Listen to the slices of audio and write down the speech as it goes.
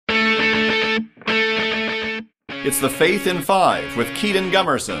It's the Faith in 5 with Keaton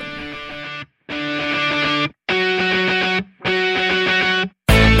Gummerson.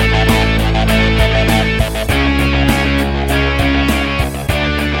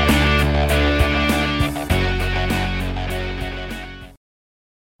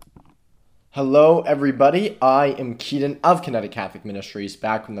 Hello, everybody. I am Keaton of Kinetic Catholic Ministries,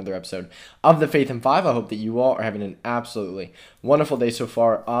 back with another episode of The Faith in 5. I hope that you all are having an absolutely wonderful day so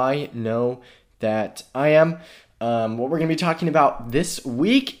far. I know that I am. What we're going to be talking about this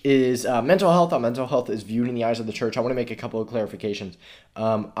week is mental health. How mental health is viewed in the eyes of the church. I want to make a couple of clarifications.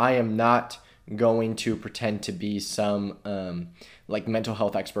 I am not going to pretend to be some mental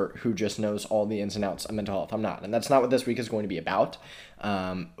health expert who just knows all the ins and outs of mental health. I'm not, and that's not what this week is going to be about.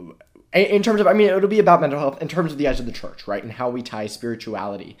 In terms of, it'll be about mental health in terms of the eyes of the church, right? And how we tie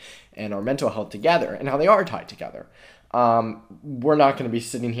spirituality and our mental health together and how they are tied together. We're not going to be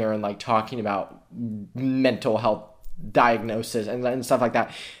sitting here and talking about mental health diagnosis and stuff like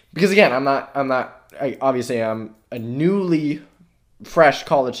that. Because again, I'm a newly fresh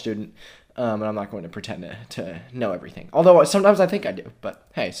college student. And I'm not going to pretend to know everything. Although sometimes I think I do. But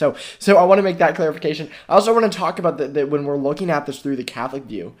hey, so I want to make that clarification. I also want to talk about that when we're looking at this through the Catholic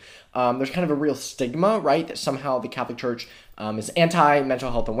view, there's kind of a real stigma, right? That somehow the Catholic Church is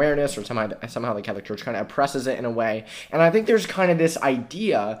anti-mental health awareness, or somehow the Catholic Church kind of oppresses it in a way. And I think there's kind of this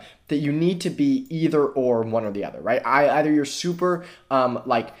idea that you need to be either or, one or the other, right? Either you're super,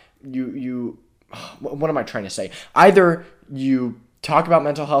 what am I trying to say? Either you talk about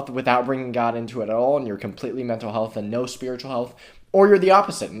mental health without bringing God into it at all, and you're completely mental health and no spiritual health, or you're the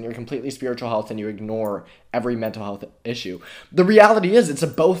opposite, and you're completely spiritual health and you ignore every mental health issue. The reality is it's a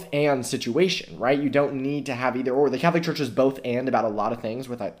both-and situation, right? You don't need to have either or. The Catholic Church is both-and about a lot of things,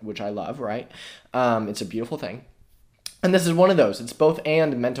 which I love, right? It's a beautiful thing. And this is one of those. It's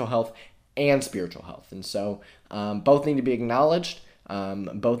both-and mental health and spiritual health. And so both need to be acknowledged.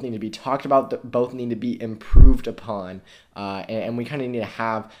 Both need to be talked about, both need to be improved upon, and we kind of need to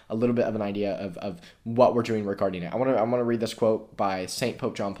have a little bit of an idea of what we're doing regarding it. I want to read this quote by St.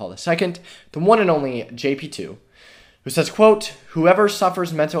 Pope John Paul II, the one and only JP2, who says, quote, "Whoever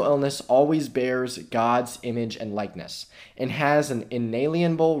suffers mental illness always bears God's image and likeness, and has an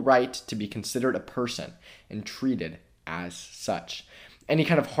inalienable right to be considered a person and treated as such." Any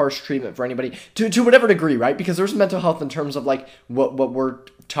kind of harsh treatment for anybody, to whatever degree, right? Because there's mental health in terms of what we're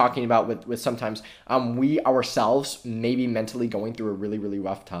talking about with sometimes we ourselves may be mentally going through a really, really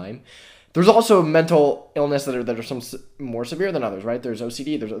rough time. There's also mental illness that are some more severe than others, right? There's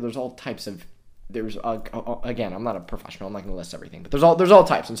OCD, there's all types of, again, I'm not a professional, I'm not going to list everything, but there's all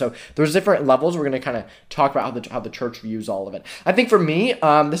types, and so there's different levels. We're going to kind of talk about how the church views all of it. I think for me,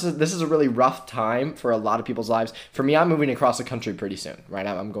 this is a really rough time for a lot of people's lives. For me, I'm moving across the country pretty soon, right?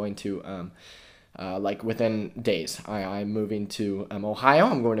 I'm going to within days. I'm moving to Ohio.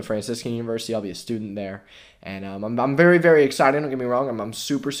 I'm going to Franciscan University. I'll be a student there. And I'm very, very excited. Don't get me wrong. I'm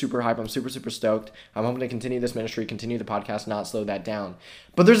super, super hyped. I'm super, super stoked. I'm hoping to continue this ministry, continue the podcast, not slow that down.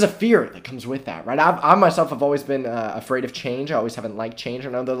 But there's a fear that comes with that, right? I myself have always been afraid of change. I always haven't liked change. I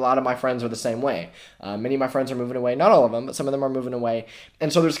know that a lot of my friends are the same way. Many of my friends are moving away. Not all of them, but some of them are moving away.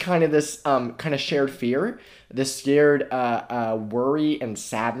 And so there's kind of this kind of shared fear, this scared worry and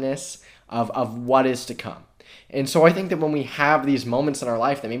sadness of what is to come. And so I think that when we have these moments in our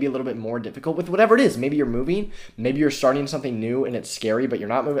life that may be a little bit more difficult with whatever it is, maybe you're moving, maybe you're starting something new and it's scary, but you're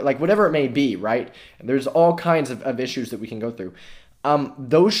not moving, whatever it may be, right? There's all kinds of issues that we can go through.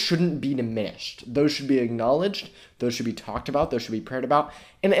 Those shouldn't be diminished. Those should be acknowledged. Those should be talked about. Those should be prayed about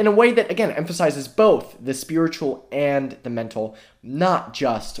in a way that, again, emphasizes both the spiritual and the mental, not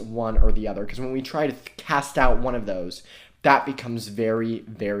just one or the other. Because when we try to cast out one of those, that becomes very,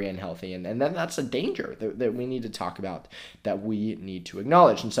 very unhealthy. And then that's a danger that we need to talk about, that we need to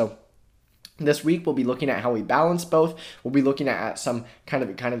acknowledge. And so this week, we'll be looking at how we balance both. We'll be looking at some kind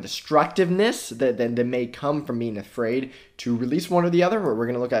of destructiveness that may come from being afraid to release one or the other. We're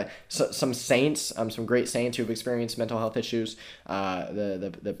going to look at some saints, some great saints who've experienced mental health issues,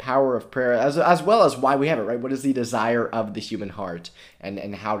 the power of prayer, as well as why we have it, right? What is the desire of the human heart,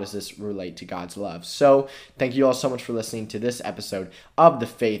 and how does this relate to God's love? So thank you all so much for listening to this episode of The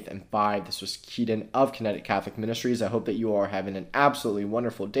Faith in 5. This was Keaton of Kinetic Catholic Ministries. I hope that you are having an absolutely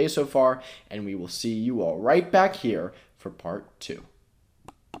wonderful day so far, and we will see you all right back here for part 2.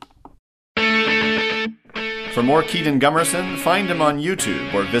 For more Keaton Gummerson, find him on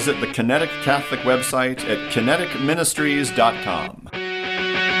YouTube or visit the Kinetic Catholic website at kineticministries.com.